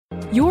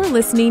You're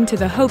listening to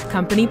the Hope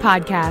Company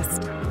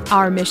podcast.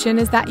 Our mission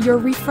is that you're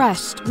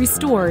refreshed,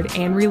 restored,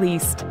 and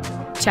released.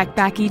 Check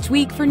back each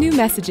week for new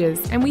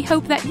messages, and we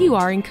hope that you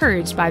are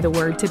encouraged by the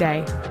word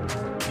today.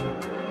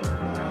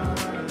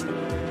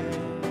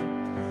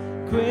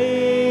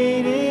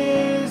 Great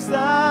is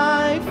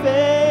thy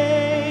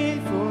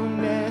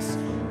faithfulness.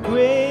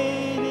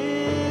 Great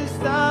is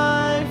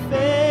thy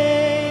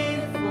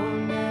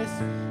faithfulness.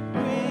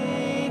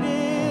 Great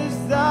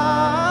is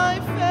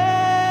thy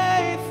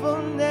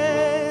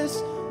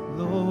faithfulness,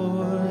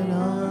 Lord,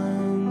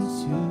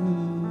 unto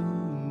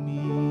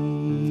me.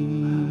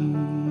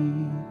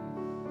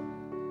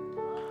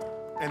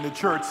 And the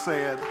church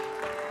said,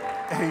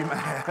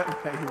 amen,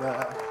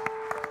 amen.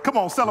 Come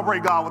on,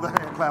 celebrate God with a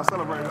hand clap.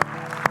 Celebrate Him.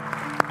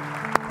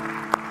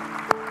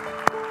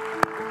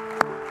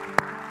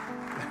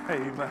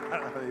 Amen,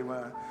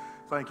 amen.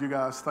 Thank you,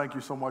 guys. Thank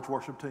you so much,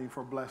 worship team,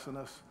 for blessing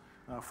us,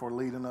 for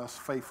leading us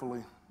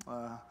faithfully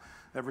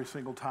every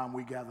single time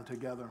we gather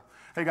together.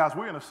 Hey, guys,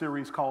 we're in a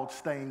series called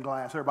Stained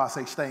Glass. Everybody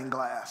say Stained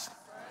Glass.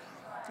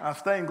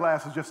 Stained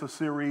Glass is just a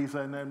series,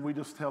 and we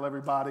just tell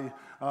everybody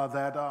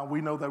that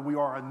we know that we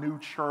are a new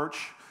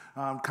church,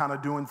 kind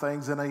of doing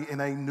things in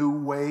a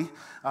new way,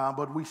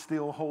 but we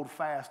still hold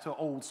fast to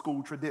old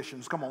school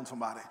traditions. Come on,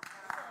 somebody.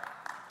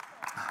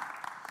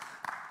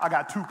 I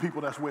got two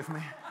people that's with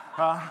me.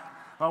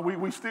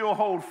 We still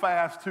hold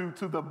fast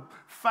to the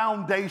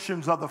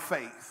foundations of the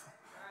faith.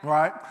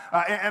 Right?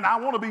 And I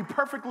want to be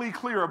perfectly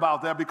clear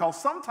about that,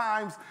 because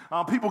sometimes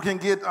people can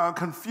get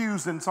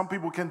confused, and some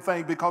people can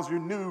think because you're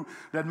new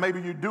that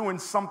maybe you're doing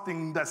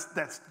something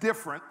that's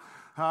different.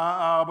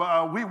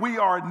 We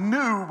are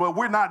new, but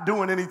we're not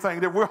doing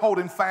anything. That we're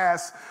holding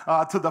fast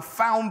to the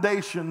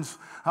foundations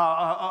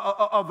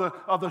of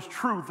the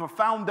truth, the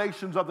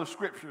foundations of the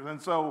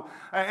scriptures. But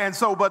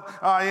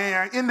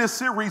in this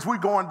series, we're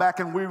going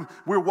back and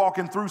we're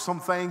walking through some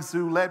things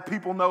to let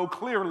people know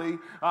clearly,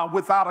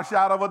 without a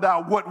shadow of a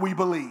doubt, what we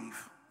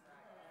believe.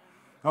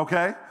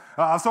 Okay?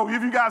 So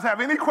if you guys have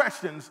any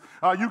questions,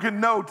 you can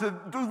know to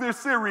do this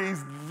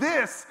series,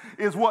 this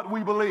is what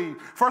we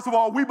believe. First of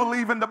all, we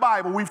believe in the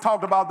Bible. We've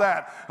talked about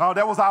that.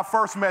 That was our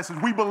first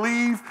message. We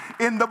believe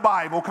in the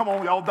Bible. Come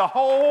on, y'all.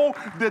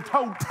 The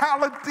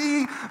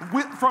totality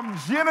from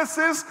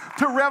Genesis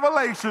to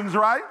Revelations,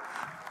 right?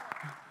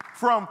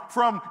 From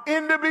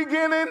in the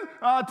beginning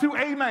to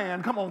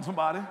amen. Come on,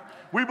 somebody.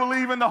 We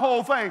believe in the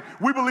whole thing.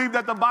 We believe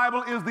that the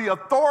Bible is the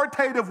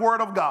authoritative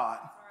word of God.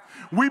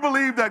 We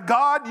believe that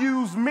God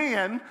used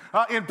men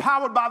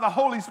empowered by the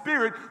Holy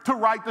Spirit to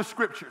write the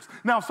scriptures.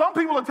 Now, some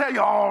people will tell you,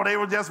 oh, they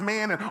were just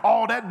men and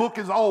that book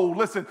is old.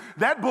 Listen,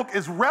 that book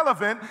is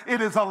relevant. It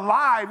is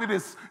alive. It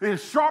is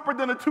sharper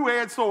than a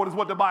two-edged sword is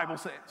what the Bible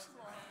says.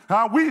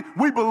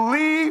 We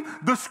believe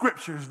the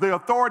scriptures, the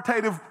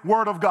authoritative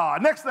word of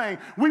God. Next thing,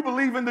 we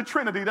believe in the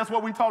Trinity. That's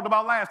what we talked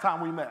about last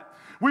time we met.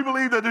 We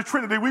believe that the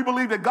Trinity, we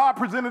believe that God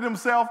presented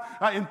himself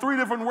in three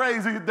different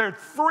ways. They're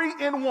three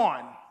in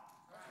one.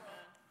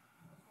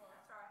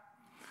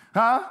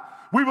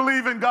 We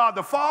believe in God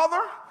the Father,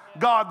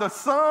 God the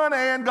Son,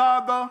 and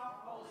God the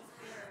Holy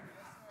Spirit.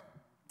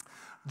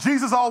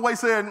 Jesus always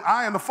said,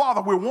 I and the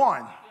Father, we're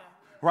one.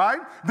 Right?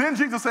 Then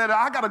Jesus said,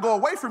 I got to go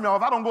away from y'all.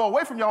 If I don't go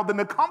away from y'all, then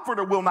the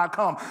Comforter will not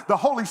come. The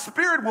Holy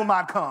Spirit will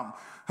not come.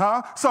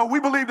 So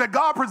we believe that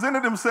God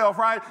presented himself,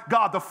 right?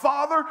 God the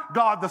Father,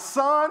 God the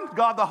Son,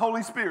 God the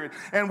Holy Spirit.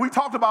 And we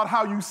talked about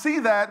how you see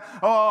that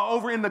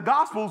over in the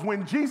Gospels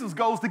when Jesus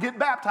goes to get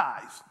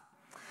baptized.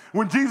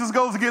 When Jesus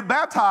goes to get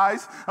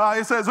baptized,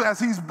 it says as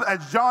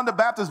John the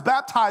Baptist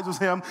baptizes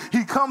him,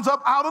 he comes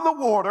up out of the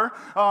water.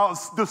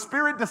 The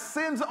Spirit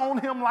descends on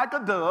him like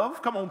a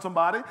dove. Come on,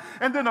 somebody.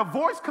 And then a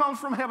voice comes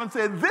from heaven and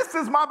said, this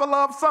is my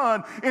beloved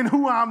Son in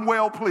whom I'm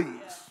well pleased.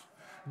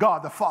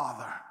 God the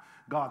Father,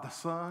 God the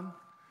Son,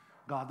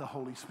 God the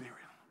Holy Spirit.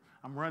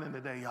 I'm running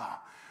today,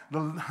 y'all.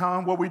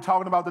 What we're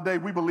talking about today,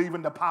 we believe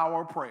in the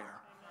power of prayer.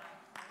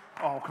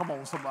 Oh, come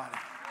on, somebody.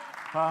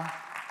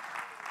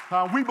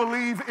 We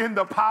believe in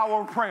the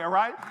power of prayer,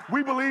 right?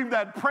 We believe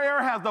that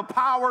prayer has the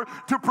power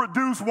to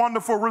produce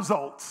wonderful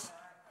results.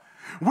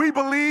 We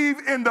believe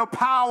in the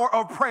power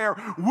of prayer.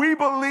 We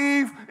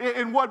believe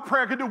in what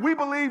prayer can do. We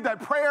believe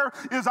that prayer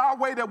is our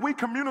way that we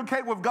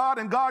communicate with God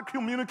and God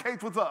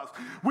communicates with us.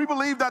 We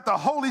believe that the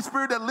Holy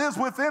Spirit that lives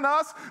within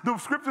us, the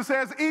scripture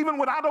says, even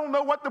when I don't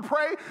know what to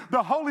pray,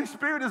 the Holy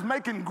Spirit is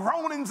making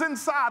groanings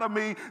inside of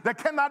me that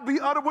cannot be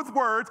uttered with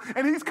words,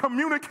 and he's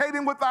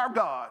communicating with our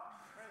God.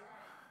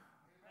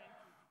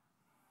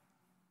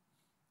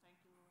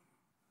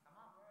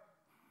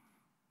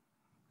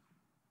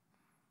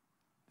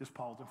 Just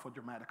pausing for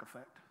dramatic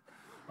effect.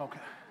 Okay.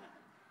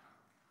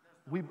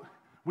 We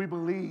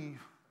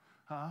believe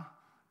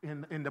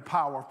in the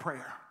power of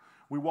prayer.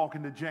 We walk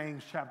into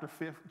James chapter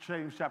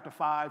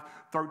 5,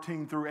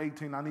 13 through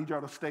 18. I need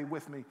y'all to stay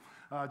with me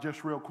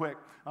just real quick.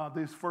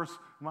 This first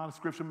amount of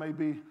scripture may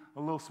be a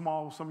little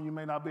small. Some of you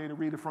may not be able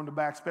to read it from the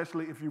back,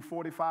 especially if you're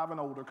 45 and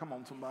older. Come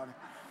on, somebody.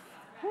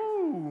 Woo.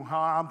 Woo,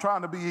 I'm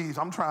trying to be easy.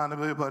 I'm trying to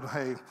be, but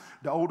hey,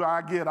 the older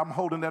I get, I'm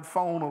holding that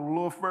phone a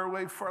little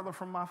way further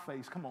from my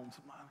face. Come on,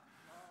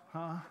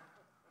 somebody.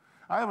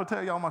 I ever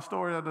tell y'all my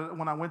story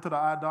when I went to the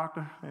eye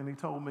doctor and he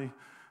told me,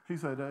 he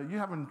said, you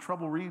having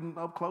trouble reading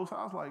up close?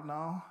 I was like,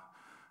 no.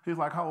 He's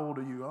like, how old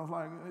are you? I was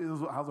like,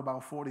 I was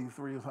about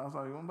 43. So I was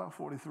like, I'm about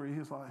 43.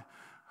 He's like,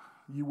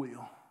 you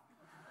will.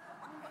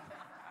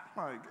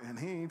 Like, and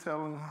he ain't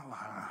telling.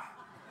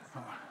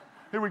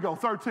 Here we go.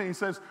 13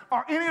 says,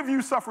 are any of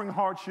you suffering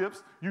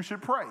hardships? You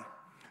should pray.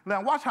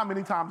 Now, watch how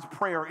many times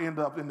prayer ends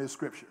up in this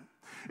scripture.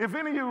 If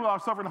any of you are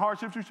suffering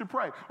hardships, you should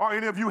pray. Are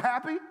any of you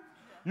happy?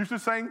 You should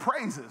sing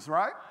praises,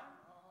 right?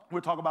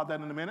 We'll talk about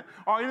that in a minute.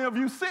 Are any of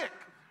you sick?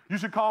 You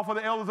should call for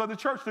the elders of the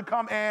church to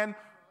come and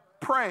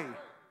pray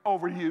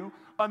over you,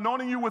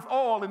 anointing you with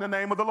oil in the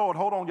name of the Lord.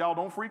 Hold on, y'all.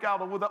 Don't freak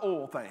out over the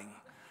oil thing.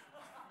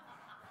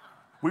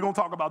 We're going to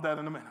talk about that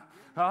in a minute.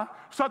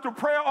 Such a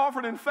prayer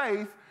offered in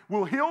faith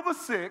will heal the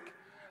sick,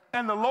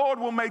 and the Lord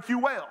will make you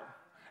well.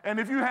 And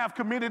if you have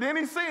committed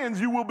any sins,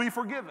 you will be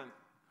forgiven.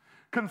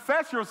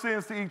 Confess your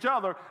sins to each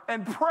other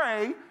and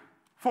pray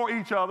for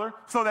each other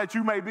so that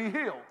you may be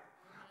healed.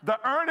 The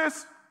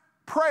earnest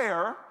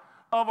prayer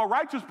of a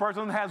righteous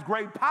person has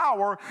great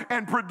power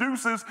and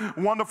produces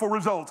wonderful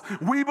results.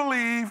 We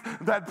believe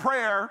that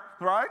prayer,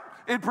 right,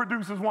 it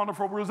produces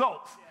wonderful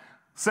results.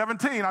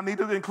 17, I need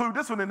to include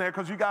this one in there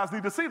because you guys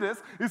need to see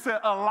this. He said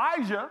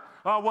Elijah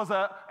was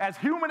as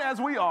human as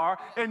we are,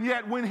 and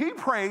yet when he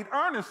prayed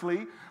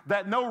earnestly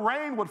that no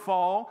rain would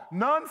fall,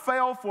 none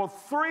fell for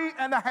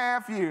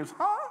 3.5 years.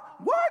 Huh?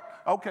 What?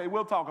 Okay,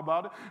 we'll talk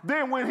about it.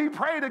 Then when he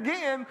prayed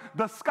again,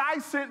 the sky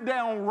sent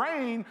down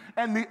rain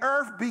and the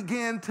earth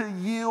began to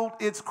yield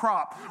its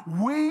crop.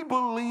 We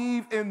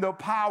believe in the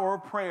power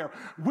of prayer.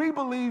 We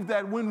believe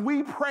that when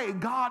we pray,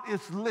 God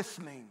is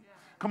listening.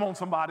 Come on,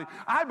 somebody.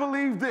 I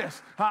believe this.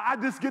 I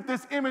just get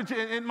this image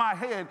in my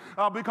head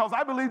because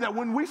I believe that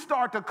when we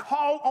start to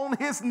call on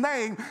his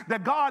name,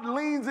 that God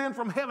leans in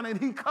from heaven and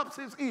he cups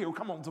his ear.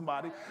 Come on,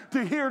 somebody,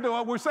 to hear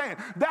what we're saying.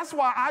 That's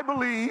why I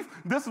believe,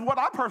 this is what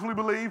I personally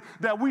believe,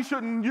 that we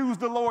shouldn't use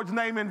the Lord's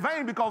name in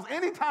vain, because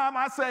anytime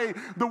I say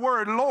the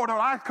word Lord or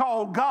I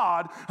call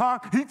God,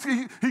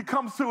 he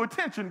comes to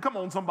attention. Come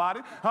on,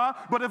 somebody.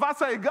 But if I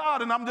say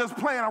God and I'm just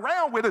playing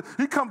around with it,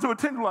 he comes to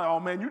attention like, oh,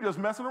 man, you just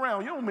messing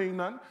around. You don't mean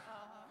nothing.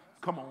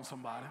 Come on,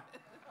 somebody.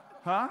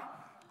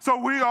 So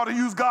we ought to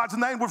use God's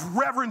name with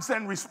reverence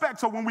and respect.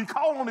 So when we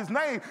call on his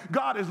name,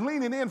 God is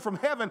leaning in from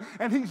heaven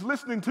and he's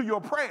listening to your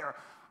prayer.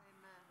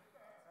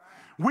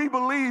 Amen. We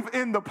believe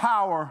in the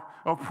power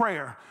of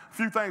prayer. A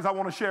few things I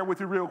want to share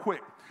with you real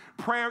quick.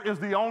 Prayer is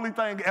the only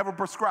thing ever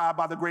prescribed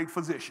by the great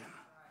physician.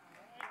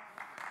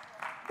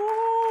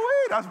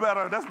 Ooh-wee, that's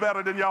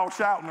better than y'all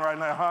shouting right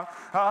now,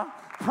 huh?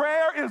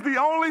 Prayer is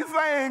the only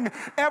thing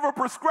ever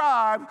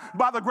prescribed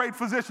by the great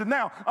physician.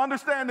 Now,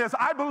 understand this.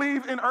 I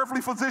believe in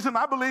earthly physician.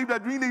 I believe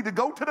that we need to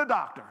go to the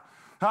doctor,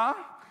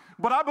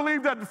 But I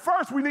believe that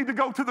first we need to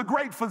go to the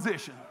great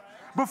physician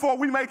before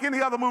we make any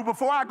other move.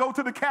 Before I go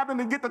to the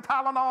cabinet and get the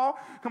Tylenol,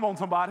 come on,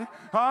 somebody,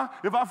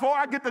 Before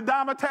I get the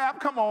Dimetap,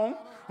 come on,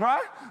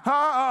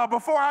 right?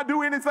 Before I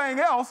do anything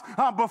else,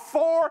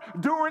 before,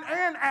 during,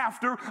 and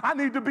after, I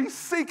need to be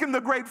seeking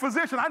the great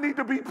physician. I need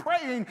to be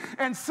praying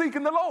and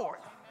seeking the Lord.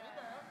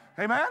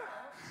 Amen?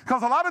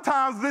 Because a lot of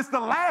times this is the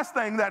last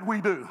thing that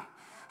we do.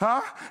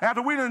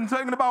 After we done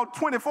taken about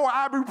 24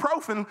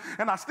 ibuprofen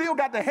and I still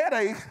got the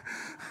headache,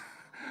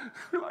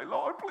 you're like,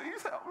 Lord,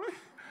 please help me.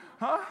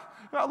 I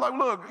was like,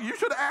 look, you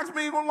should have asked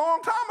me a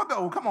long time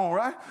ago. Come on,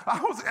 right?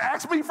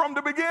 Ask me from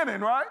the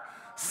beginning, right?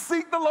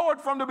 Seek the Lord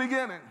from the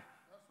beginning.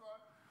 That's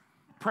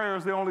right. Prayer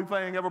is the only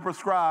thing ever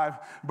prescribed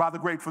by the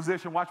great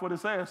physician. Watch what it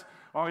says.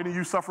 Are any of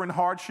you suffering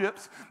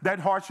hardships? That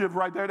hardship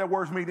right there, that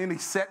word means any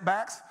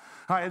setbacks.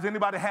 Has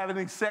anybody had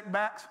any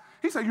setbacks?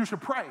 He said you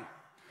should pray.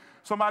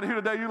 Somebody here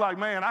today, you're like,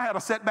 man, I had a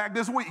setback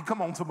this week.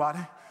 Come on, somebody.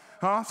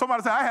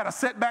 Somebody said, I had a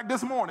setback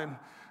this morning.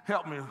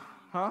 Help me.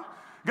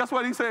 Guess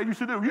what he said you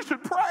should do? You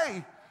should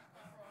pray.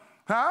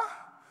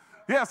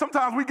 Yeah,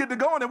 sometimes we get to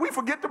going and we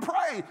forget to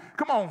pray.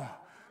 Come on.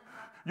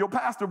 Your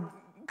pastor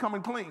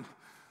coming clean.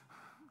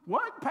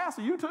 What?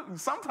 Pastor, you took?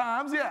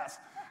 Sometimes, yes.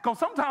 Because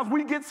sometimes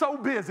we get so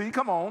busy,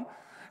 come on,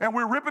 and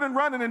we're ripping and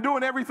running and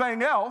doing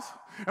everything else,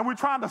 and we're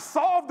trying to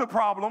solve the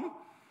problem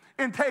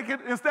and take it,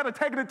 instead of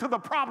taking it to the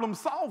problem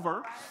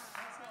solver.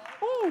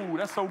 Ooh,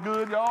 that's so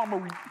good, y'all. I'm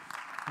going to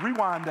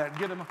rewind that.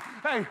 Get him.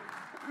 Hey,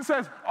 it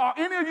says, are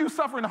any of you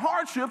suffering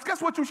hardships?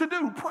 Guess what you should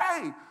do?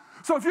 Pray.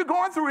 So if you're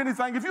going through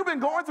anything, if you've been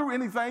going through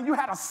anything, you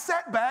had a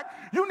setback,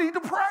 you need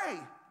to pray.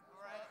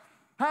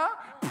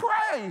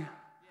 Pray.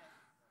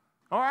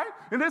 All right?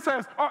 And it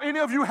says, are any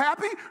of you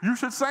happy? You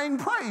should sing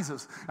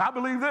praises. I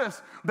believe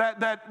this,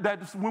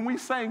 that when we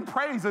sing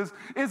praises,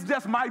 it's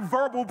just my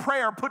verbal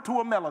prayer put to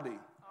a melody.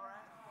 All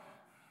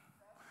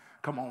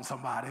right. Come on,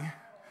 somebody.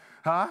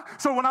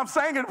 So when I'm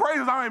singing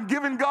praises, I am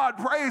giving God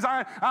praise.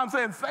 I'm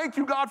saying, thank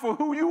you, God, for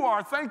who you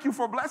are. Thank you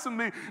for blessing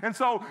me. And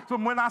so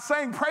when I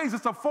sing praise,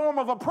 it's a form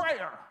of a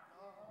prayer.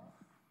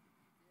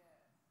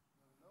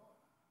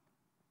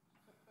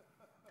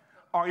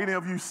 Are any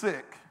of you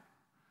sick?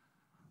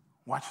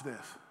 Watch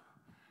this.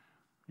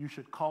 You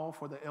should call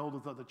for the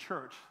elders of the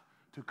church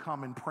to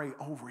come and pray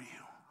over you.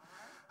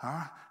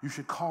 You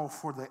should call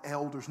for the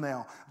elders.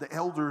 Now, the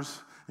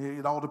elders,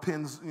 it all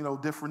depends,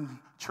 different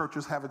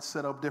churches have it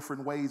set up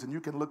different ways, and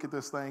you can look at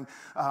this thing.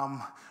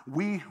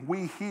 We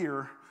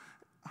here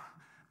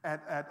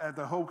at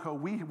the HOCO,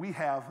 we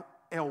have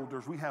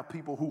elders. We have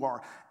people who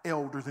are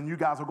elders, and you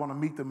guys are going to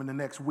meet them in the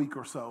next week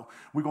or so.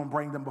 We're going to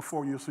bring them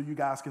before you so you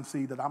guys can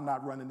see that I'm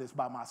not running this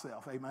by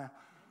myself. Amen?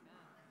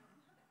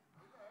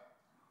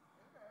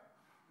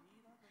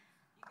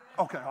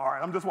 Okay, all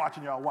right. I'm just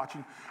watching y'all,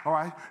 all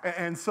right?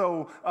 And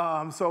so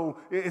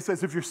it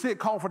says if you're sick,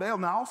 call for the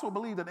elders. Now, I also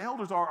believe that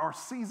elders are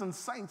seasoned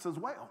saints as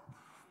well.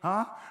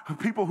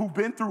 People who've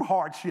been through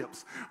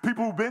hardships,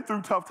 people who've been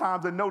through tough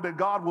times and know that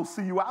God will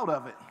see you out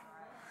of it.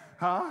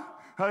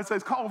 It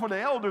says call for the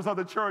elders of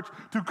the church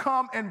to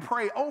come and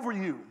pray over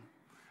you.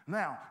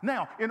 Now,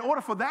 in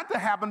order for that to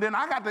happen, then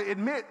I got to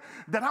admit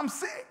that I'm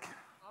sick.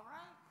 All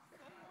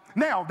right.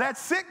 Now, that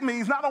sick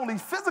means not only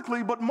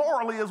physically, but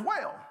morally as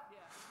well.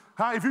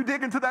 If you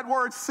dig into that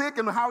word sick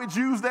and how it's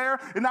used there,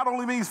 it not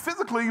only means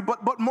physically,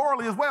 but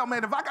morally as well.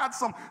 Man, if I got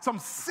some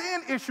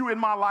sin issue in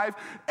my life,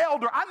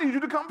 elder, I need you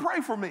to come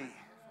pray for me.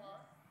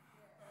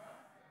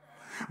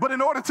 But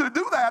in order to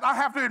do that, I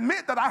have to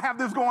admit that I have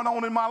this going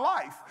on in my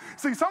life.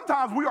 See,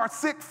 sometimes we are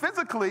sick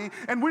physically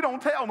and we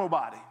don't tell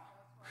nobody.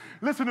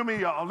 Listen to me,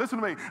 y'all. Listen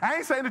to me. I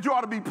ain't saying that you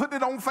ought to be putting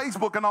it on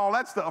Facebook and all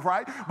that stuff,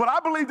 right? But I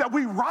believe that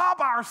we rob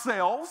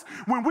ourselves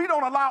when we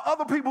don't allow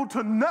other people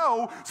to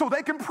know so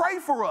they can pray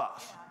for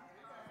us.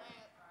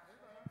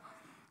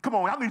 Come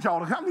on, I need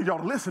y'all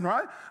to listen,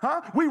 right?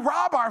 We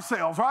rob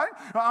ourselves, right?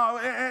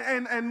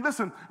 And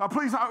listen,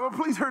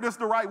 please hear this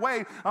the right way,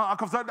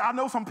 because I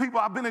know some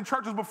people, I've been in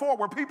churches before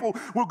where people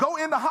will go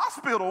in the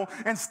hospital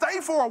and stay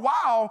for a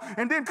while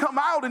and then come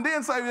out and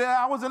then say,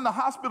 yeah, I was in the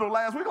hospital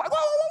last week. Like,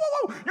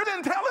 whoa, you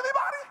didn't tell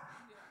anybody?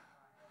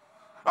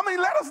 I mean,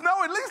 let us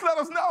know, at least let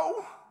us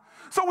know,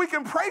 so we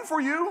can pray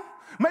for you,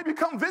 maybe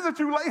come visit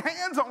you, lay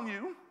hands on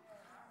you.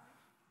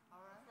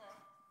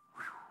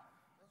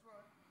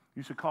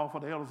 You should call for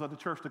the elders of the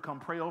church to come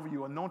pray over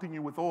you, anointing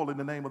you with oil in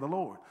the name of the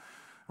Lord,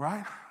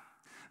 right?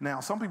 Now,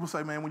 some people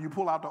say, man, when you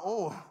pull out the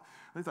oil,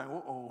 they think,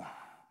 uh-oh,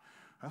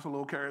 that's a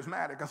little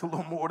charismatic. That's a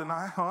little more than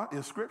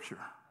it's Scripture.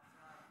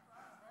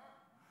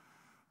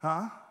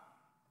 I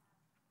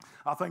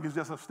think it's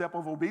just a step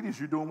of obedience.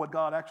 You're doing what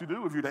God asked you to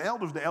do. If you're the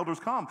elders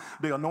come.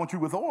 They anoint you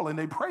with oil, and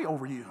they pray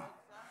over you.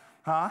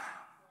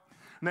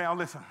 Now,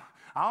 listen,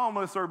 I don't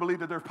necessarily believe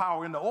that there's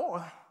power in the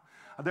oil.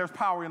 There's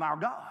power in our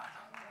God.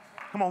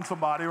 Come on,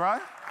 somebody,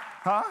 right?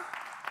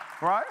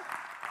 Right?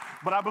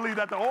 But I believe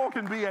that the oil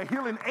can be a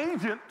healing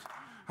agent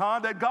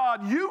that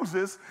God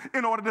uses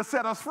in order to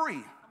set us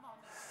free.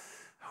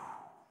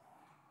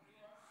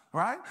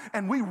 Right?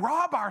 And we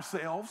rob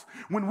ourselves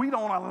when we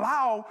don't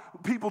allow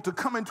people to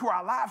come into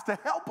our lives to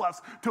help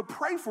us, to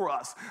pray for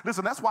us.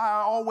 Listen, that's why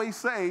I always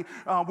say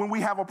when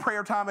we have a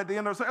prayer time at the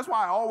end of the, that's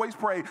why I always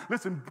pray,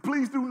 listen,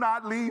 please do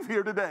not leave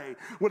here today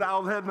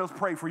without letting us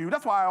pray for you.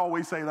 That's why I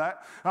always say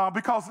that.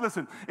 Because,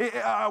 listen,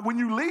 when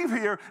you leave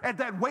here and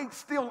that weight's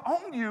still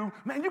on you,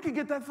 man, you can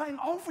get that thing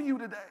off of you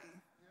today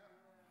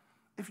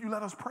if you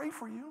let us pray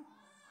for you.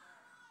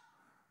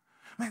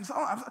 Man, so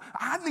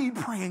I need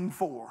praying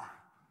for.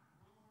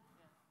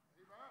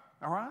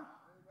 All right?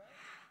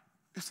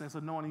 It says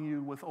anointing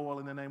you with oil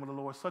in the name of the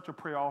Lord. Such a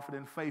prayer offered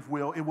in faith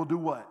it will do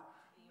what?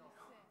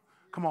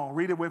 Come on,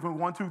 read it with me.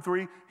 1, 2,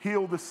 3.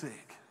 Heal the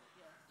sick.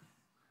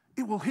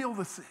 It will heal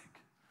the sick.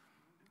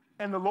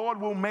 And the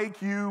Lord will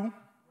make you.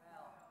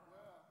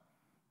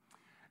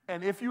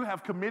 And if you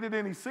have committed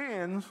any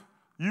sins,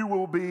 you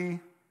will be.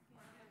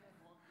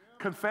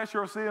 Confess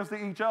your sins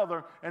to each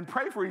other and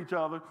pray for each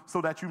other so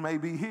that you may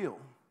be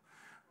healed.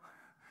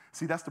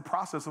 See, that's the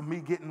process of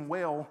me getting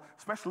well,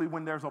 especially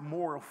when there's a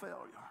moral failure.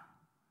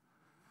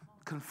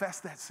 Confess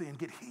that sin,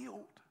 get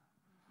healed,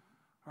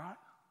 right?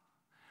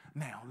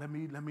 Now, let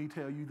me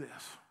tell you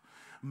this.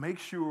 Make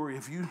sure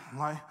if you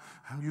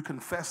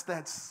confess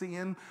that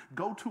sin,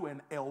 go to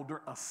an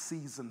elder, a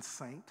seasoned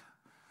saint,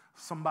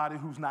 somebody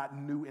who's not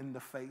new in the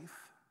faith.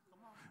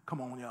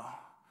 Come on,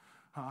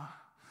 y'all.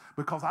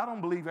 Because I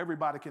don't believe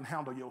everybody can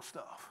handle your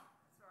stuff.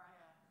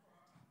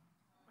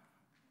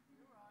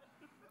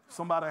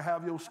 Somebody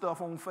have your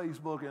stuff on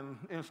Facebook and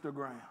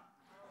Instagram.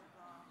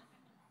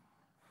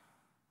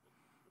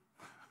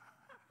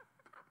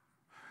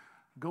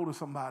 Go to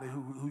somebody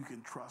who you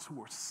can trust,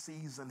 who are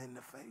seasoned in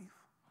the faith.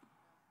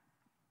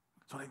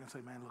 So they can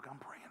say, man, look, I'm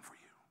praying for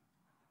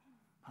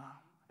you.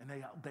 And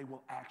they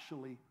will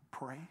actually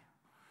pray.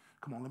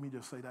 Come on, let me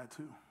just say that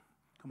too.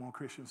 Come on,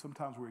 Christians,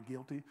 sometimes we're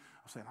guilty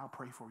of saying, I'll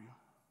pray for you.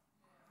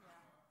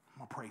 I'm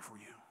going to pray for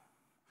you.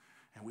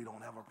 And we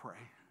don't ever pray.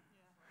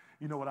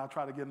 You know what I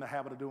try to get in the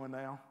habit of doing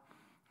now?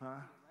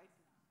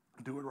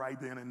 Do it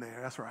right then and there.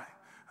 That's right.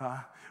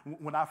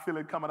 When I feel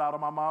it coming out of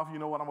my mouth, you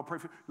know what I'm going to pray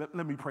for?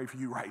 Let me pray for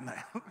you right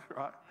now.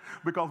 Right?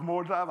 Because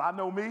more times, I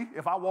know me,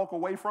 if I walk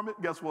away from it,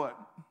 guess what?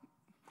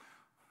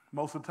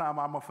 Most of the time,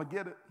 I'm going to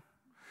forget it.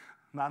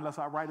 Not unless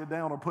I write it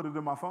down or put it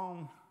in my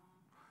phone.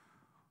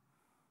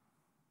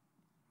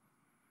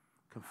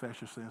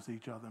 Confess your sins to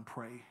each other and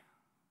pray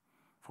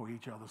for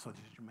each other so that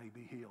you may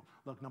be healed.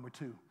 Look, number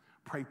 2,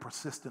 pray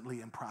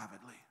persistently and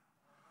privately.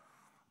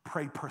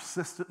 Pray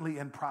persistently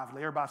and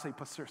privately. Everybody say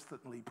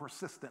persistently,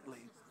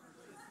 persistently.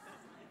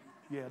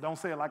 Yeah, don't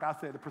say it like I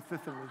said it,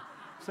 persistently.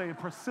 Say it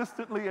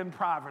persistently and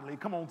privately.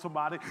 Come on,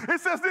 somebody. It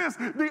says this: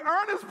 the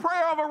earnest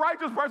prayer of a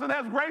righteous person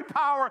has great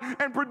power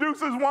and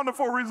produces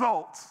wonderful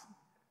results.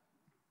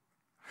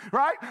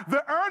 Right?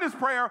 The earnest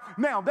prayer,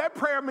 now that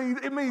prayer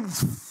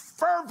means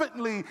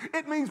fervently,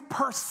 it means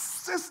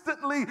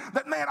persistently,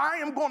 that, man, I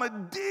am going to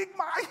dig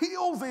my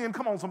heels in.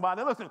 Come on,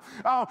 somebody. Listen,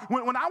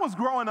 when I was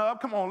growing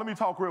up, come on, let me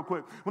talk real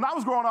quick. When I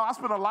was growing up, I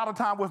spent a lot of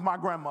time with my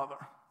grandmother.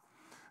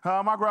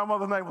 My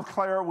grandmother's name was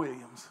Clara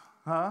Williams.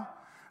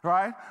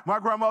 Right? My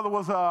grandmother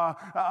was,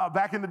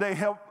 back in the day,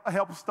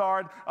 helped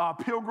start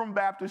Pilgrim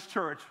Baptist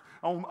Church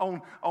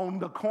on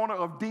the corner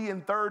of D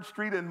and 3rd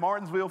Street in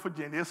Martinsville,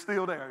 Virginia. It's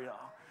still there,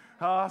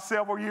 y'all.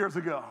 Several years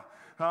ago.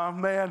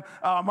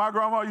 My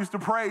grandma used to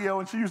pray,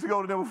 and she used to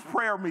go to those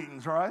prayer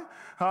meetings, right?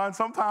 And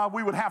sometimes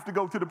we would have to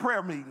go to the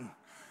prayer meeting.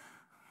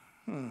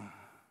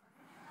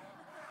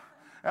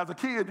 As a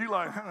kid, you're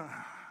like,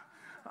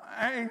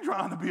 I ain't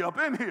trying to be up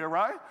in here,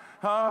 right?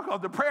 Because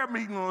the prayer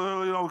meeting,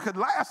 could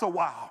last a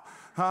while.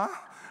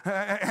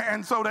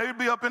 And so they'd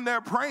be up in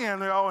there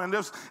praying, and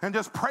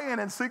just praying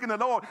and seeking the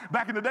Lord.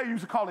 Back in the day, you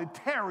used to call it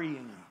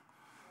tarrying.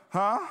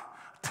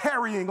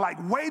 Tarrying, like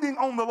waiting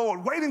on the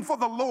Lord, waiting for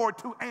the Lord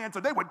to answer.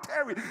 They would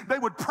tarry, they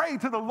would pray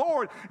to the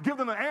Lord, give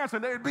them the answer,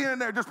 and they'd be in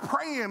there just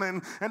praying,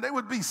 and they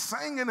would be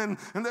singing, and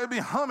they'd be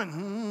humming,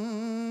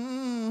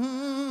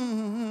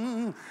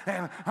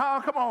 and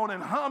come on,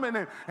 and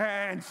humming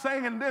and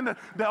singing. And then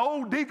the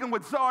old deacon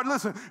would start,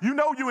 listen, you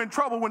know you're in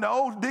trouble when the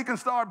old deacon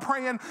started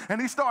praying,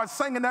 and he started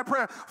singing that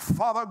prayer.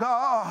 Father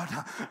God,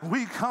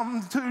 we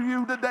come to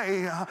you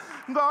today.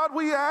 God,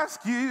 we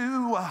ask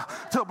you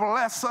to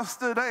bless us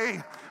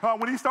today.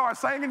 When he starts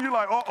singing, you're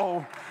like,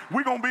 uh-oh,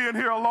 we're going to be in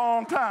here a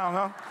long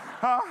time,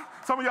 huh?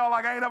 Some of y'all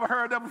like, I ain't never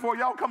heard that before.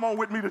 Y'all come on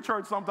with me to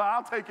church sometime.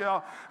 I'll take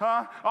y'all.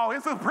 Oh,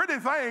 it's a pretty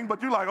thing,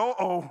 but you're like,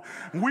 uh-oh,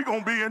 we're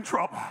going to be in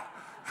trouble.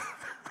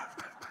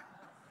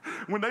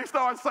 When they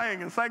start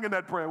singing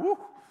that prayer, woo.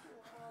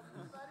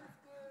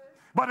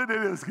 But it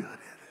is good.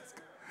 It is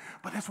good.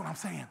 But that's what I'm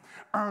saying.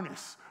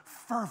 Earnest,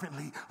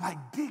 fervently, like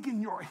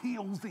digging your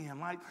heels in.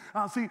 Like,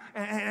 see,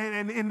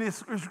 and in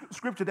this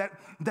scripture,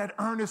 that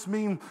earnest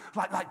means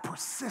like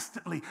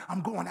persistently.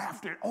 I'm going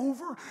after it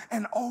over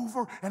and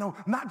over and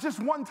over. Not just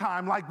one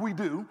time like we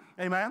do.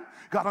 Amen?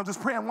 God, I'm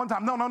just praying one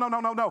time. No.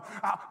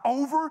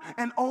 Over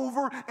and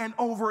over and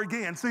over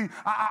again. See,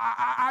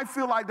 I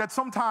feel like that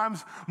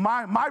sometimes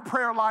my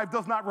prayer life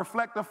does not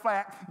reflect the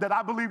fact that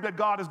I believe that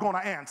God is going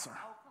to answer.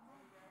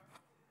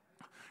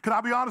 Can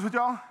I be honest with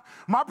y'all?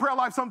 My prayer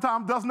life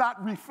sometimes does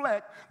not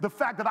reflect the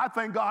fact that I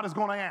think God is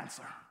going to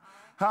answer.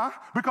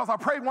 Because I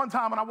prayed one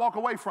time and I walk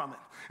away from it.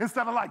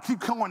 Instead of like keep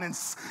going and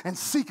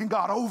seeking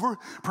God over,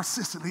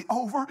 persistently,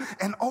 over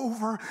and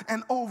over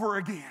and over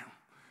again.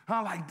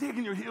 Like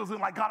digging your heels in,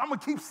 like, God, I'm going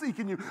to keep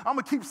seeking you. I'm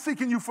going to keep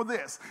seeking you for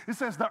this. It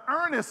says the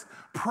earnest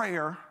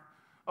prayer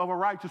of a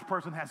righteous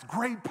person has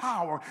great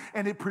power,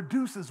 and it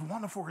produces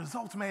wonderful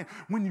results, man.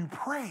 When you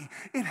pray,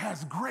 it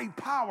has great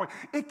power.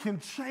 It can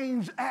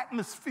change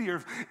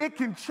atmospheres. It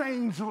can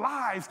change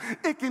lives.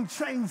 It can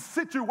change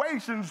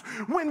situations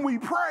when we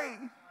pray.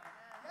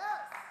 Yes.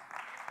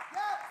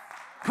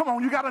 Come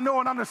on, you got to know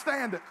and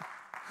understand it.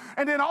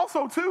 And then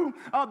also, too,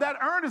 that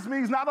earnest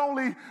means not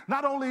only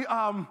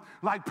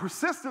like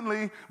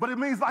persistently, but it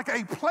means like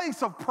a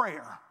place of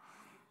prayer.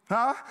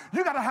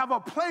 You got to have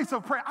a place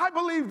of prayer. I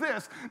believe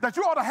this, that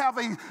you ought to have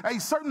a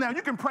certain, now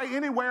you can pray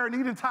anywhere and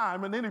any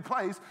time and any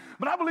place,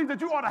 but I believe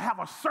that you ought to have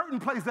a certain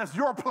place that's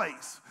your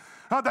place.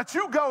 That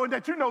you go and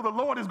that you know the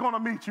Lord is going to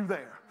meet you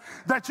there.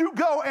 That you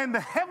go and the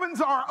heavens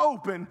are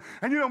open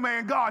and you know,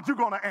 man, God, you're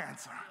going to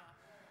answer.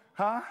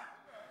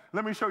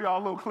 Let me show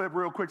y'all a little clip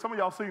real quick. Some of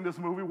y'all seen this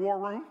movie, War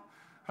Room.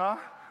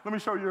 Let me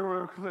show you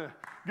real quick.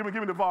 Give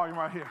me the volume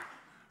right here,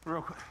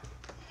 real quick.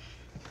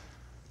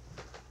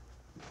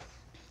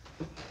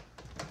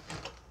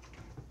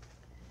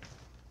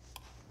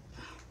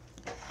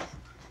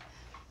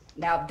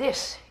 Now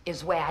this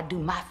is where I do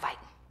my fighting.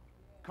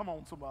 Come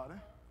on, somebody.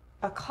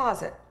 A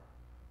closet.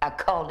 I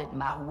call it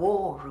my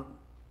war room.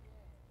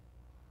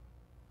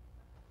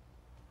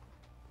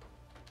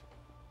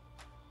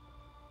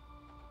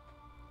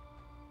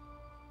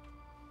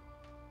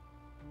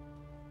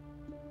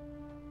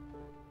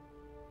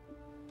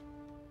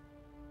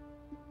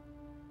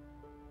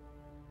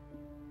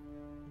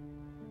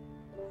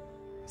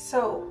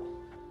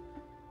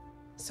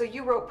 So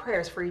you wrote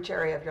prayers for each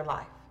area of your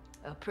life?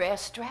 A prayer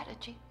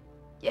strategy?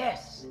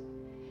 Yes.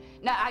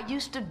 Now, I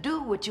used to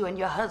do what you and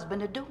your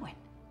husband are doing,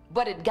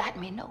 but it got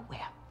me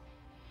nowhere.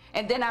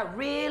 And then I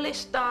really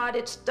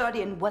started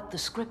studying what the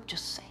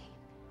scriptures say.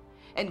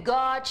 And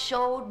God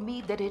showed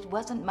me that it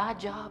wasn't my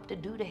job to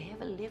do the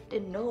heavy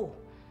lifting. No,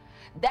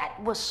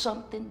 that was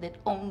something that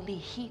only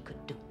He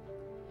could do.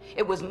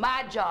 It was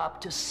my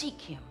job to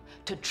seek him,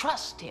 to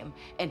trust him,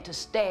 and to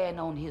stand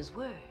on his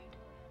word.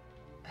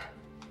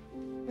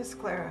 Miss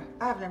Clara,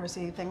 I've never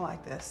seen anything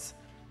like this.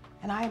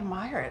 And I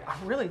admire it, I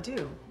really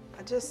do.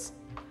 I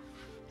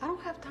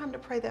don't have time to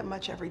pray that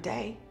much every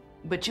day.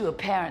 But you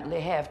apparently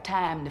have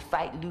time to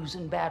fight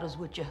losing battles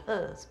with your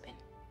husband.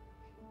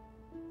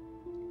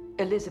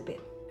 Elizabeth,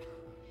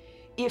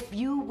 if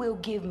you will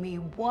give me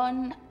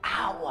 1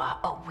 hour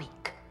a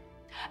week,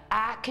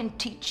 I can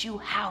teach you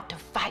how to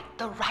fight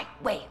the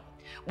right way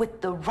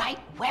with the right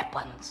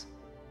weapons.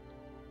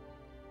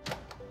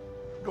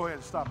 Go ahead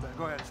and stop that.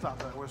 Go ahead and stop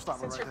that. We'll stop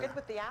it right Since you're there. good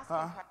with the asking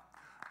part.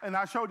 And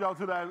I showed that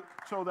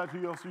to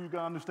you so you can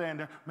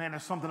understand that, man,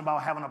 there's something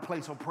about having a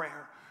place of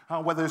prayer.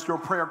 Whether it's your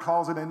prayer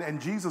closet,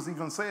 and Jesus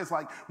even says,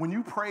 like, when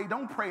you pray,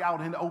 don't pray out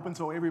in the open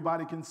so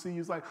everybody can see you.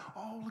 It's like,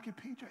 oh, look at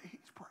PJ,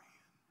 he's praying.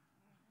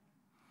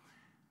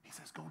 He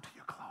says, go to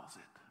your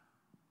closet.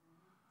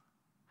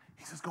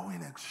 He says, go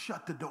in and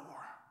shut the door.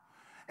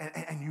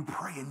 And you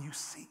pray and you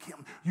seek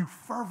him. You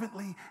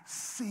fervently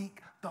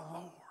seek the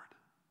Lord.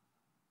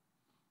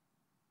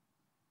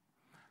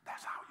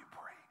 That's how you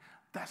pray.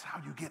 That's how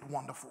you get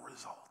wonderful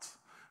results.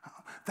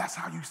 That's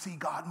how you see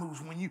God moves,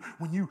 when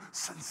you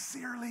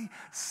sincerely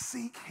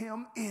seek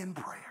him in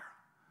prayer.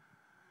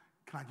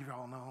 Can I give you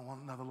all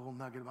another little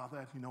nugget about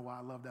that? You know why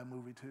I love that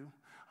movie too?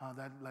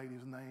 That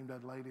lady's name,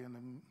 that lady in the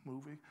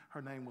movie,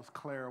 her name was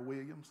Clara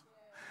Williams.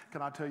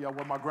 Can I tell you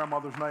what my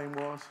grandmother's name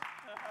was?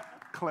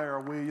 Clara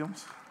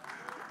Williams.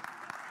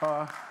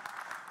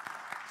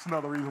 It's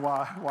another reason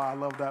why I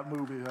love that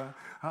movie.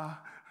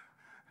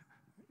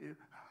 It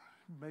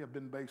may have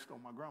been based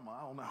on my grandma,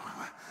 I don't know.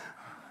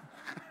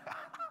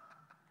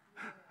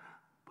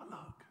 But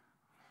look,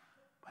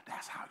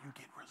 that's how you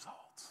get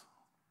results.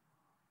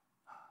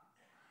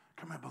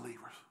 Come here,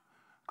 believers,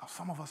 because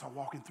some of us are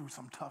walking through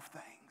some tough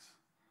things,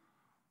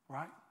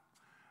 right?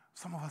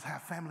 Some of us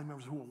have family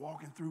members who are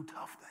walking through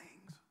tough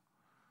things.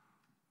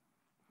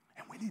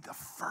 And we need to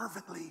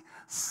fervently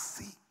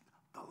seek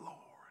the Lord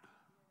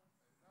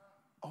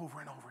over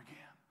and over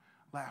again.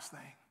 Last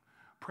thing,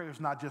 prayer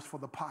is not just for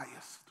the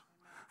pious,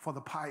 for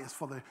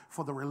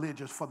the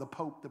religious, for the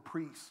pope, the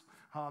priest,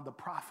 the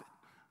prophet,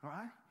 all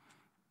right?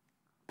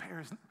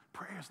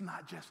 Prayer is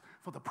not just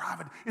for the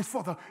private, it's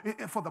for the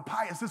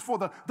pious, it's for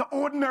the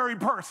ordinary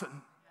person.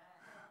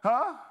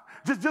 Huh?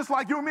 Just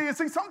like you and me. And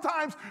see,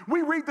 sometimes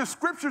we read the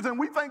scriptures and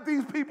we think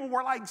these people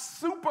were like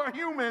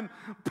superhuman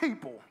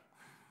people.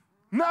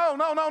 No.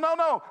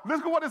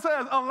 Listen to what it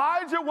says.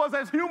 Elijah was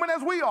as human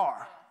as we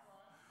are.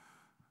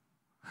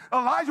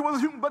 Elijah was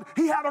human, but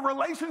he had a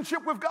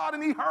relationship with God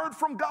and he heard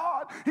from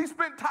God. He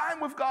spent time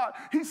with God.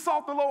 He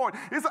sought the Lord.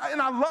 And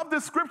I love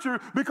this scripture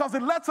because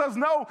it lets us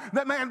know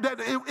that, man, that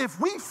if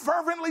we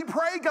fervently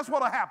pray, guess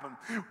what will happen?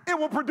 It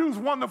will produce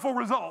wonderful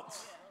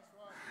results.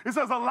 It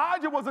says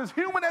Elijah was as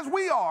human as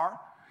we are,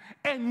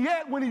 and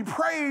yet when he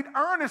prayed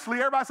earnestly,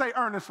 everybody say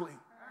earnestly.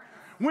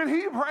 When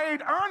he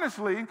prayed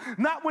earnestly,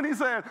 not when he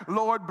said,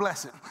 Lord,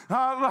 bless him.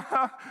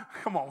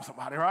 Come on,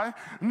 somebody, right?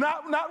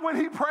 Not when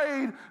he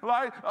prayed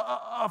like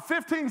a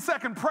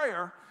 15-second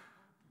prayer,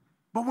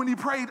 but when he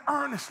prayed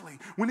earnestly,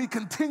 when he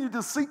continued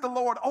to seek the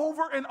Lord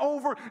over and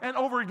over and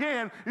over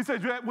again, he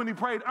said when he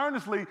prayed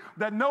earnestly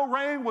that no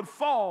rain would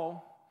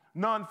fall,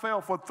 none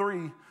fell for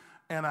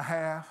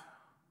 3.5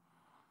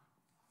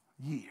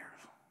 years.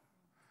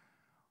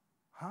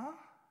 Huh?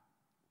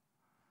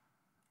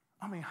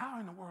 I mean, how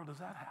in the world does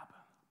that happen?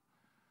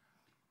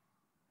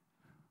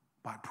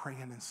 By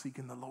praying and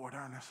seeking the Lord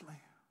earnestly.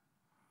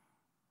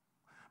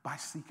 By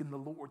seeking the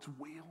Lord's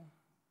will.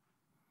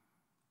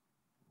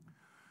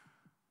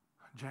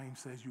 James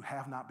says you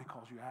have not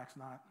because you ask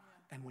not.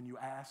 And when you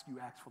ask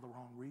for the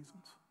wrong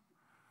reasons.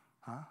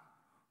 Huh?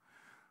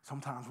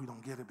 Sometimes we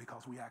don't get it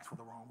because we ask for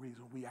the wrong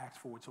reason. We ask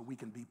for it so we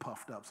can be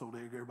puffed up. So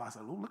everybody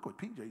says, oh, look what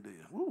PJ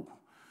did. Ooh,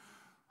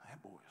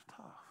 that boy is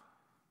tough.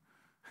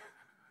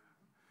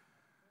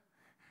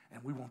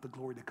 And we want the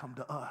glory to come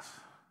to us.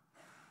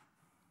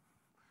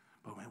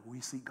 But when we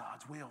see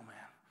God's will,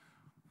 man,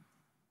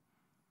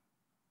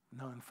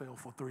 none fell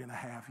for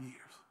 3.5 years.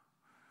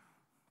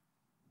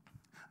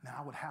 Now,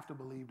 I would have to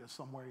believe that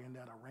somewhere in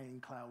that a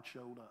rain cloud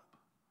showed up.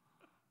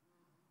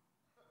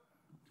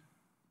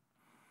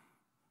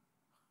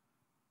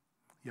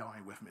 Y'all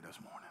ain't with me this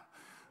morning.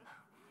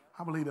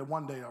 I believe that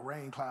one day a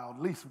rain cloud,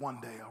 at least one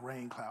day, a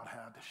rain cloud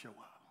had to show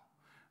up.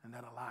 And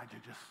that Elijah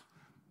just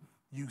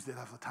used it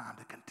as a time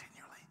to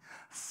continually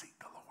seek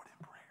the Lord in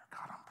prayer.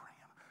 God, I'm praying.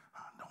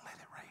 Don't let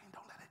it rain.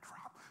 Don't let it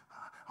drop.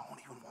 I don't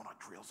even want a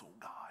drizzle,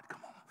 God.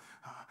 Come on.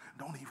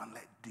 Don't even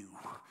let dew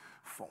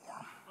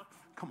form.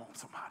 Come on,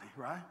 somebody,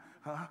 right?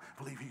 I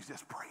believe he's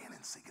just praying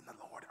and seeking the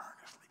Lord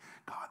earnestly.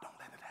 God, don't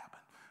let it happen.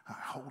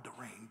 Hold the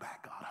rain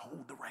back, God.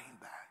 Hold the rain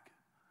back.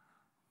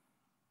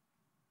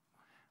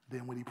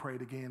 Then when he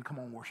prayed again, come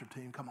on, worship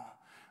team, come on.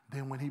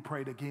 Then when he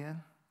prayed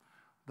again,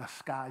 the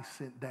sky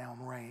sent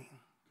down rain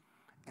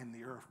and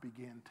the earth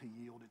began to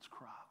yield its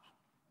crops.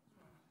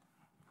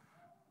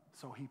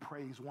 So he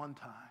prays one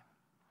time,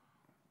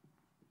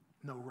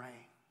 no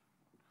rain.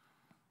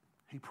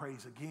 He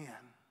prays again,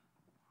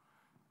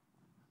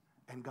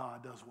 And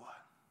God does what?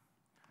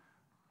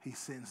 He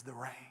sends the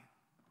rain.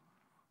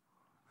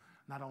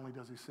 Not only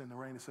does he send the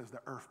rain, it says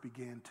the earth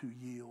began to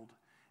yield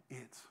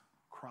its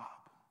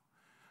crop.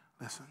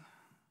 Listen,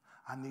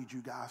 I need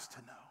you guys to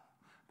know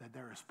that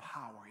there is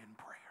power in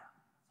prayer.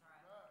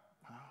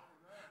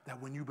 That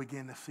when you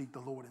begin to seek the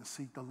Lord and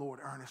seek the Lord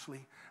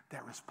earnestly,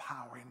 there is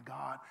power in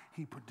God.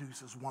 He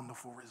produces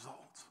wonderful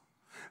results.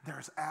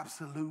 There's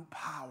absolute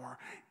power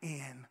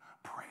in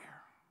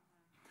prayer.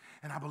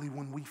 And I believe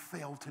when we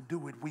fail to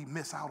do it, we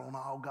miss out on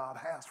all God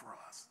has for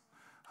us.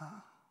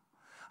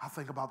 I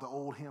think about the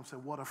old hymn,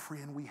 said, what a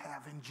friend we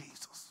have in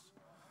Jesus.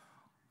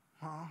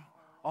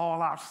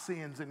 All our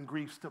sins and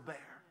griefs to bear.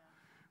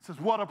 It says,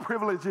 what a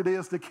privilege it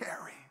is to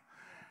carry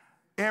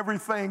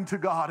everything to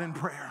God in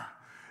prayer.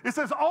 It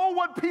says, oh,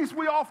 what peace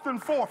we often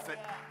forfeit.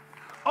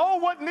 Oh,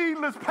 what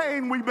needless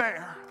pain we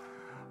bear.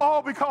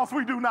 All because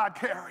we do not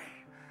carry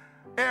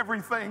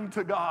everything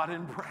to God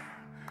in prayer.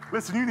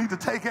 Listen, you need to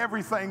take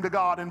everything to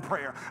God in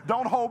prayer.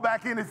 Don't hold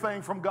back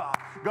anything from God.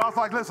 God's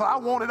like, listen, I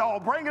want it all.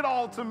 Bring it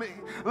all to me.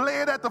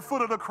 Lay it at the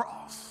foot of the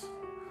cross.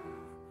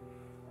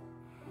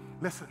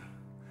 Listen,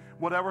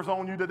 whatever's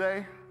on you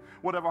today,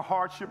 whatever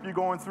hardship you're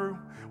going through,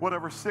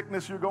 whatever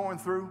sickness you're going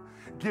through,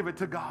 give it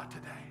to God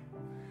today.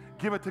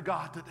 Give it to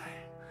God today.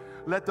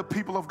 Let the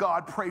people of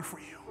God pray for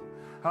you.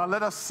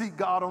 Let us seek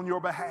God on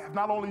your behalf.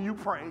 Not only you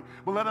pray,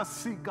 but let us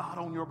seek God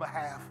on your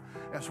behalf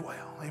as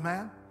well.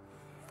 Amen?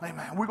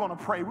 Amen. We're going to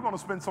pray. We're going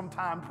to spend some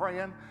time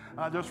praying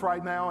just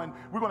right now, and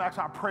we're going to ask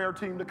our prayer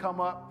team to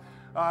come up.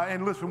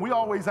 And listen, we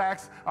always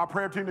ask our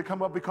prayer team to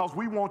come up because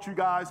we want you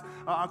guys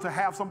to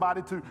have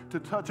somebody to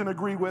touch and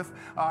agree with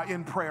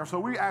in prayer. So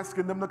we're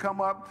asking them to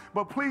come up.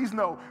 But please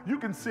know, you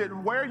can sit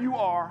where you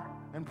are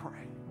and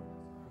pray.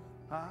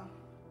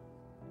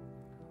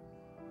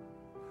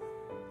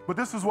 But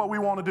this is what we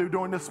want to do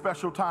during this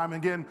special time.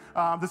 Again,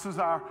 this is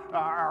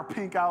our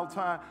Pink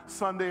Out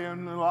Sunday,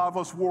 and a lot of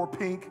us wore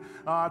pink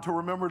to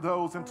remember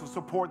those and to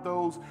support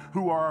those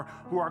who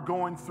are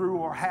going through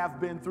or have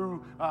been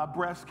through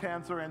breast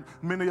cancer. And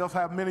many of us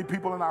have many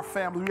people in our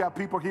family. We have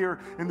people here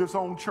in this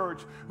own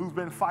church who's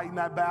been fighting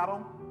that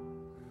battle.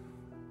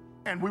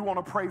 And we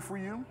want to pray for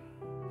you.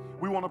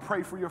 We want to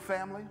pray for your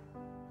family.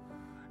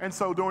 And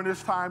so during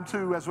this time,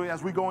 too, as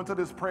we go into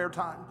this prayer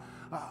time,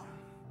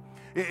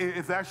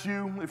 if that's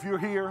you, if you're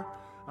here,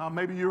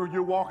 maybe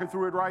you're walking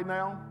through it right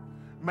now.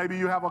 Maybe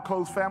you have a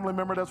close family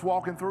member that's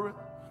walking through it.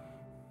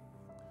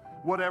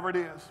 Whatever it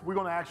is, we're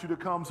going to ask you to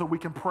come so we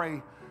can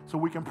pray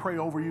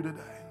over you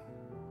today.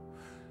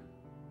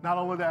 Not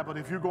only that, but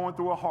if you're going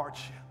through a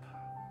hardship,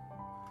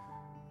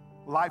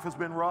 life has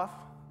been rough,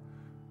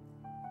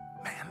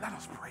 man, let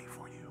us pray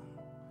for you.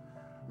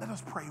 Let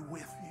us pray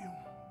with you.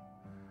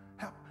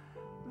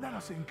 Let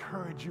us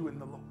encourage you in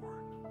the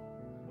Lord.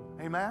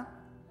 Amen?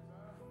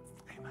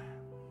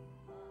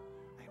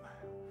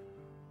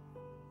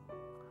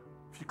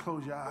 If you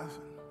close your eyes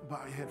and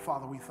bow your head,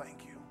 Father, we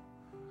thank you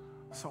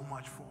so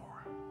much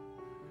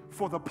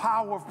for the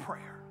power of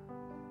prayer.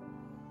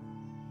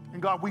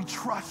 And God, we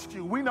trust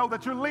you. We know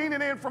that you're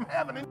leaning in from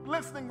heaven and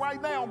listening right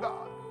now,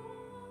 God.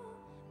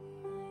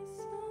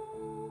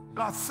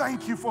 God,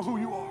 thank you for who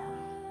you are.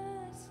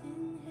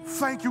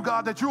 Thank you,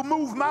 God, that you'll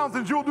move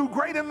mountains. You'll do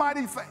great and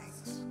mighty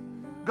things.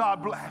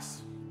 God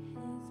bless.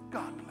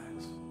 God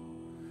bless.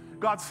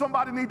 God,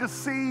 somebody need to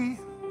see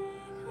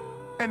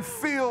and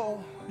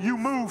feel you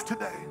move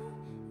today.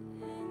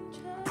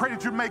 Pray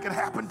that you make it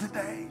happen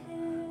today.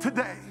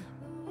 Today.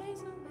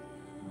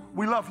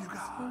 We love you,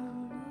 God.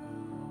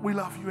 We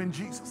love you in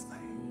Jesus'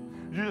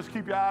 name. You just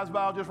keep your eyes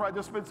bowed just right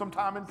there. Spend some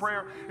time in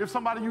prayer. If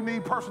somebody you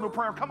need personal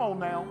prayer, come on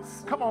now.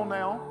 Come on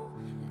now.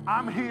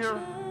 I'm here.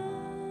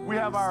 We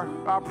have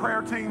our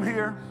prayer team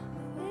here.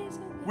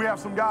 We have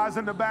some guys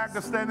in the back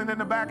that's standing in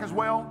the back as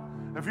well.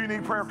 If you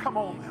need prayer, come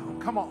on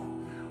now. Come on.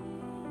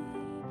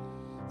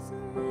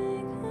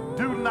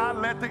 Do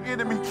not let the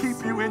enemy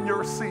keep you in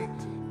your seat.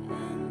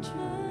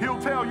 He'll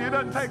tell you it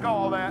doesn't take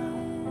all that.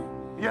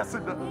 Yes,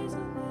 it does.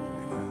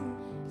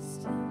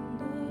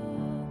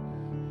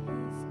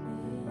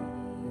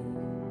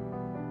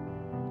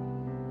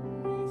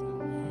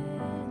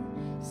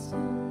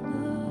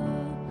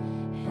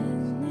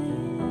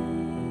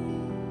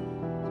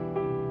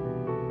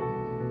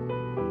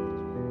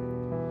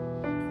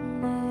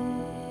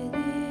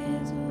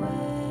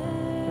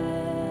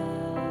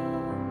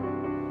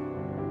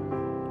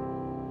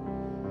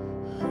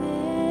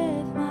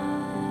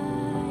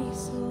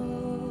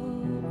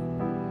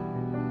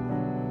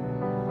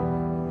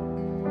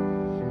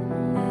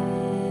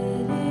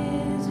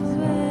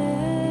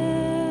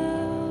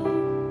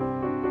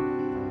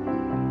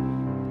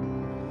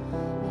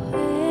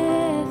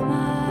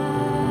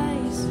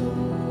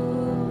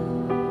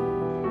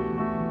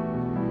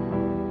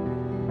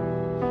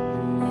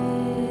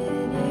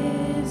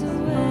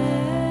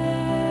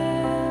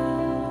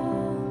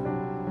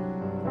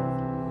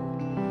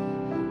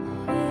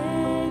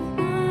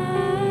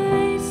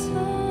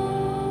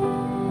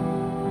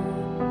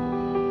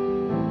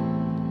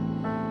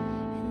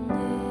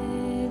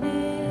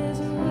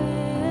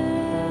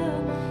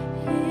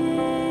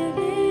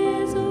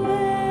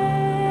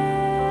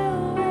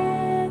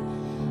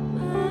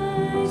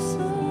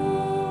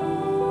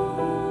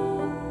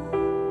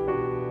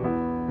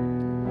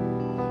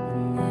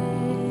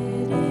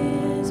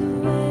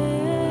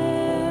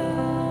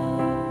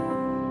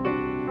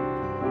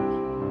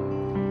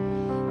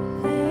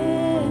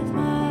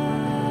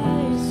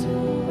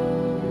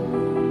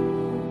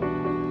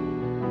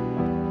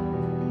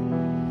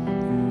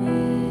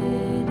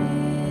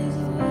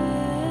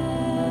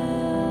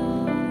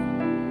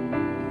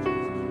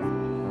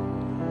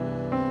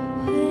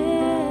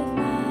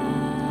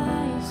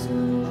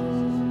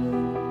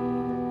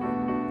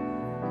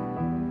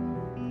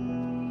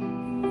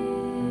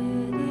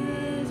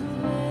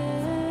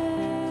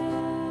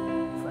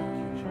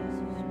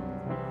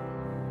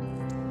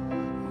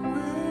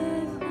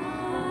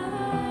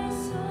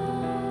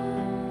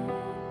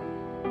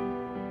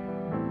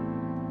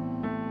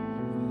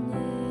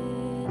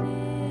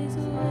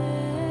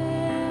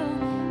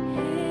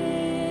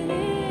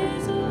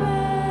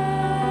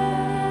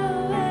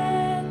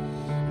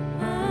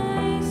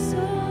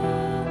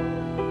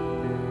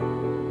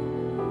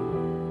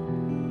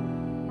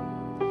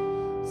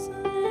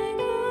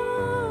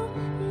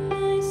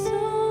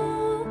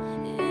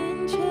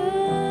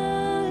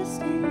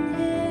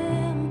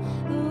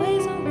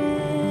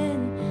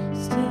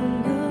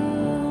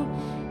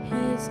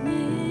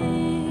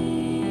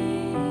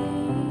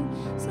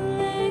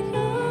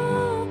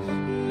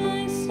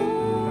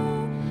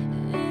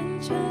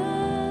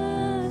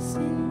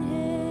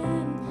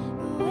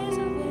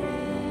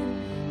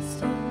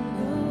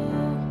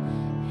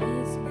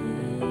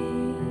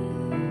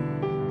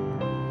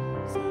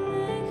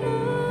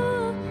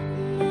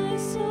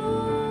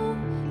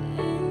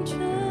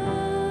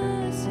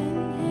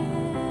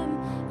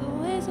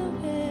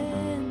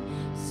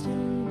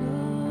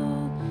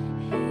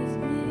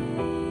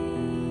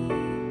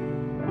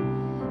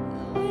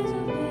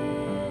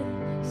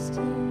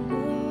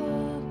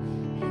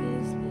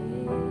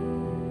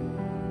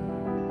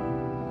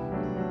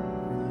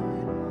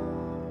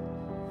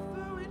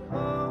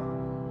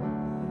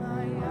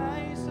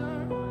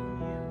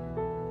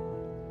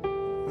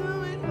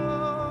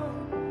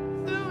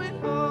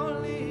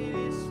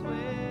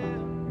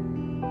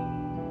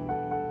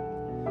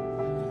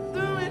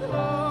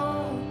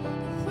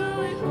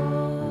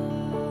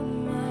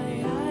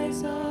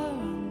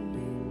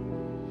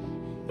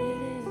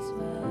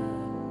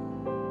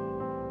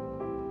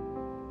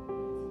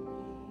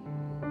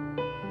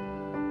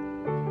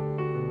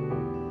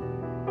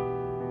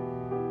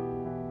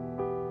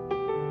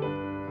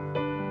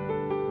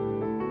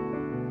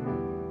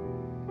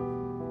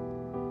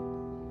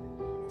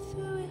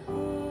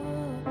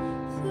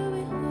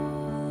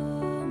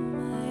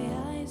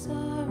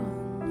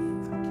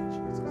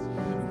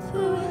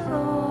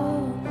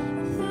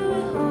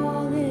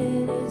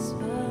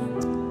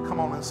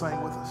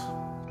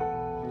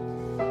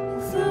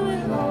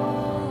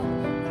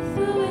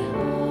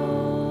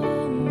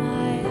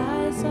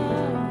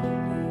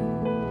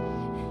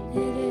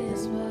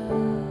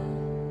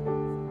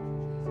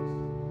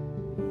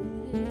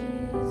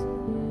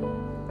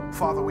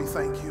 Father, we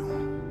thank you.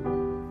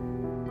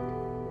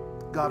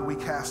 God, we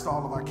cast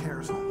all of our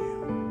cares on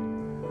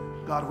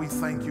you. God, we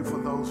thank you for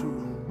those who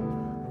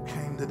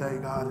came today,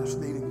 God, just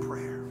needing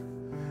prayer.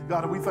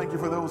 God, we thank you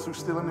for those who are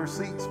still in their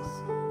seats,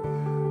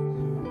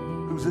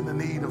 who's in the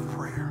need of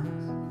prayer.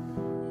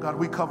 God,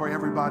 we cover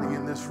everybody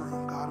in this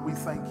room. God, we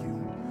thank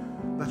you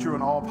that you're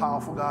an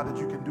all-powerful God, that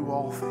you can do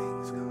all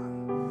things,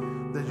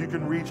 God, that you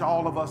can reach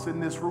all of us in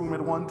this room at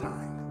one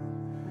time.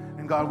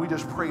 And God, we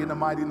just pray in the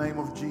mighty name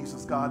of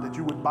Jesus, God, that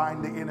you would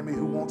bind the enemy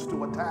who wants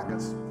to attack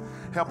us.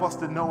 Help us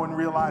to know and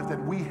realize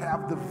that we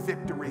have the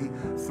victory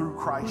through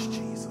Christ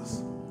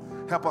Jesus.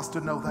 Help us to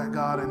know that,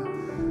 God.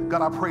 And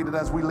God, I pray that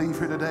as we leave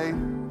here today,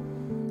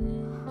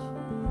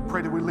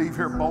 pray that we leave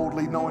here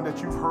boldly knowing that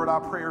you've heard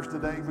our prayers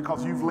today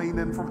because you've leaned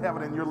in from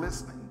heaven and you're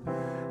listening.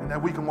 And that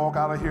we can walk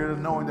out of here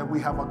knowing that we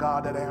have a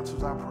God that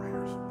answers our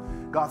prayers.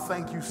 God,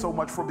 thank you so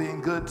much for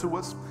being good to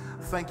us.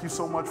 Thank you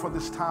so much for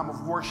this time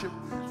of worship.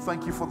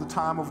 Thank you for the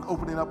time of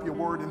opening up your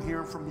word and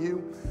hearing from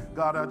you.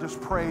 God, I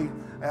just pray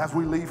as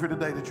we leave here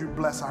today that you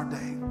bless our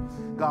day.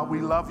 God,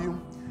 we love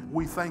you.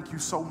 We thank you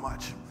so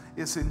much.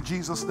 It's in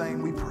Jesus'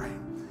 name we pray.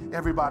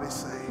 Everybody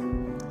say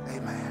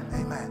amen.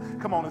 Amen.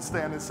 Come on and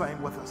stand and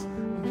sing with us.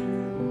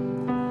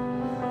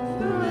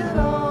 Through it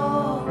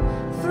all,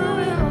 my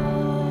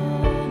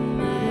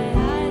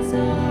eyes are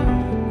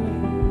on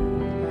you.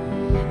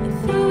 And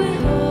through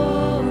it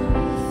all,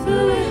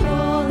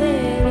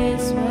 it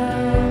is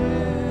well.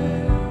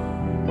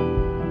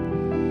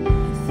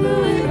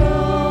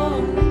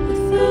 And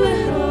through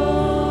it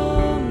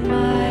all,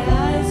 my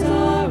eyes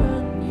are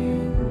on you.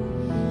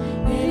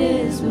 It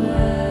is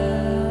well.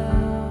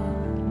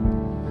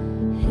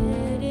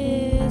 It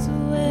is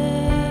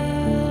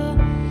well.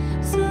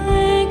 So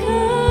let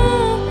go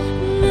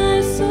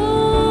my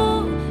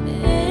soul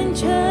and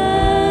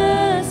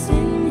trust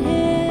in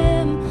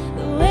him.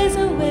 The ways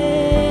of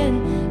wind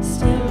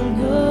still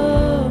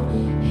know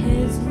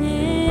his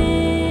name.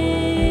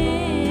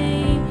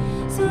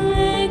 So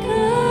let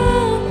go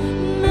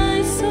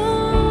my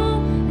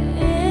soul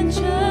and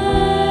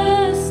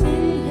trust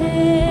in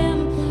him.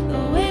 The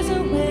ways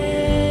of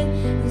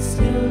wind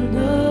still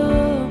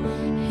know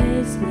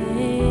his name.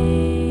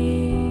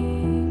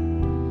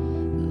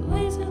 The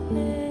ways of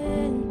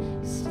wind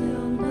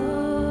still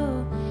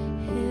know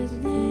his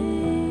name.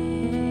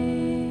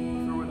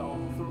 Through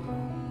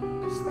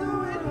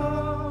it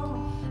all,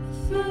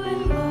 Through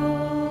it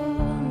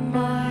all,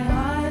 my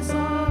eyes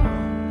are on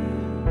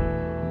you.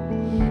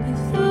 And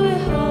through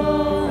it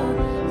all,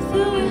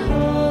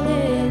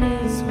 it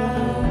is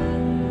well.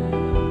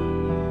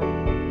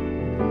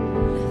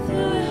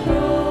 And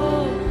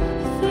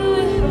through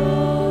it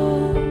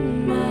all,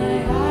 my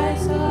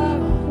eyes are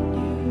on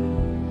you.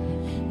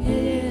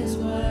 It is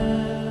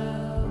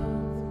well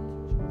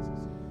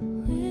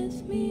with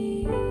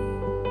me.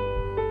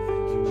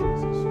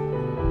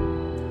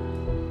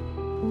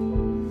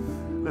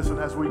 Listen,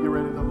 as we get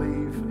ready to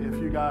leave,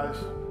 if you guys,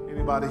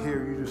 anybody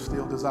here, you just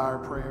still desire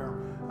prayer,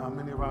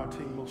 many of our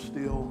team will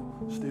still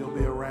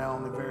be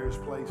around in various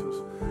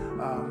places.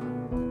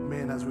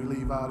 Men, as we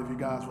leave out, if you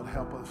guys would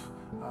help us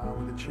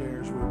with the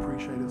chairs, we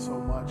appreciate it so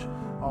much.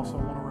 Also,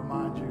 I want to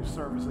remind you,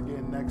 service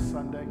again next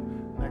Sunday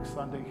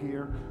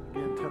here,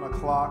 again 10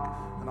 o'clock.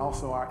 And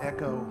also our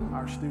Echo,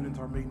 our students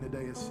are meeting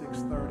today at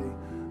 6:30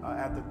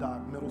 at the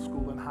dock, middle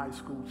school and high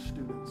school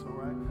students, all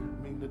right?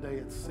 Meeting today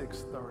at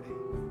 6:30,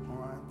 all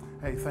right?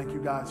 Hey, thank you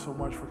guys so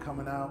much for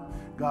coming out.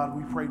 God,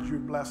 we pray that you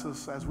bless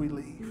us as we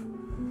leave.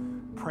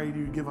 Pray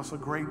you give us a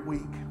great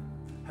week.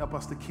 Help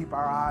us to keep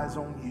our eyes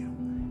on you.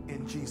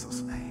 In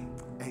Jesus' name,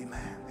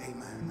 amen,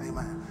 amen,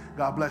 amen.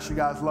 God bless you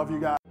guys. Love you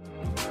guys.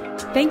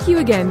 Thank you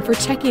again for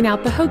checking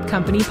out the Hope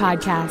Company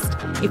podcast.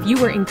 If you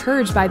were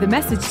encouraged by the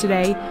message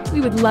today,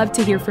 we would love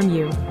to hear from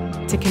you.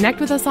 To connect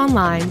with us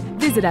online,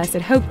 visit us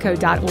at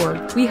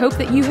hopeco.org. We hope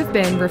that you have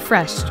been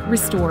refreshed,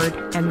 restored,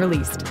 and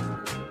released.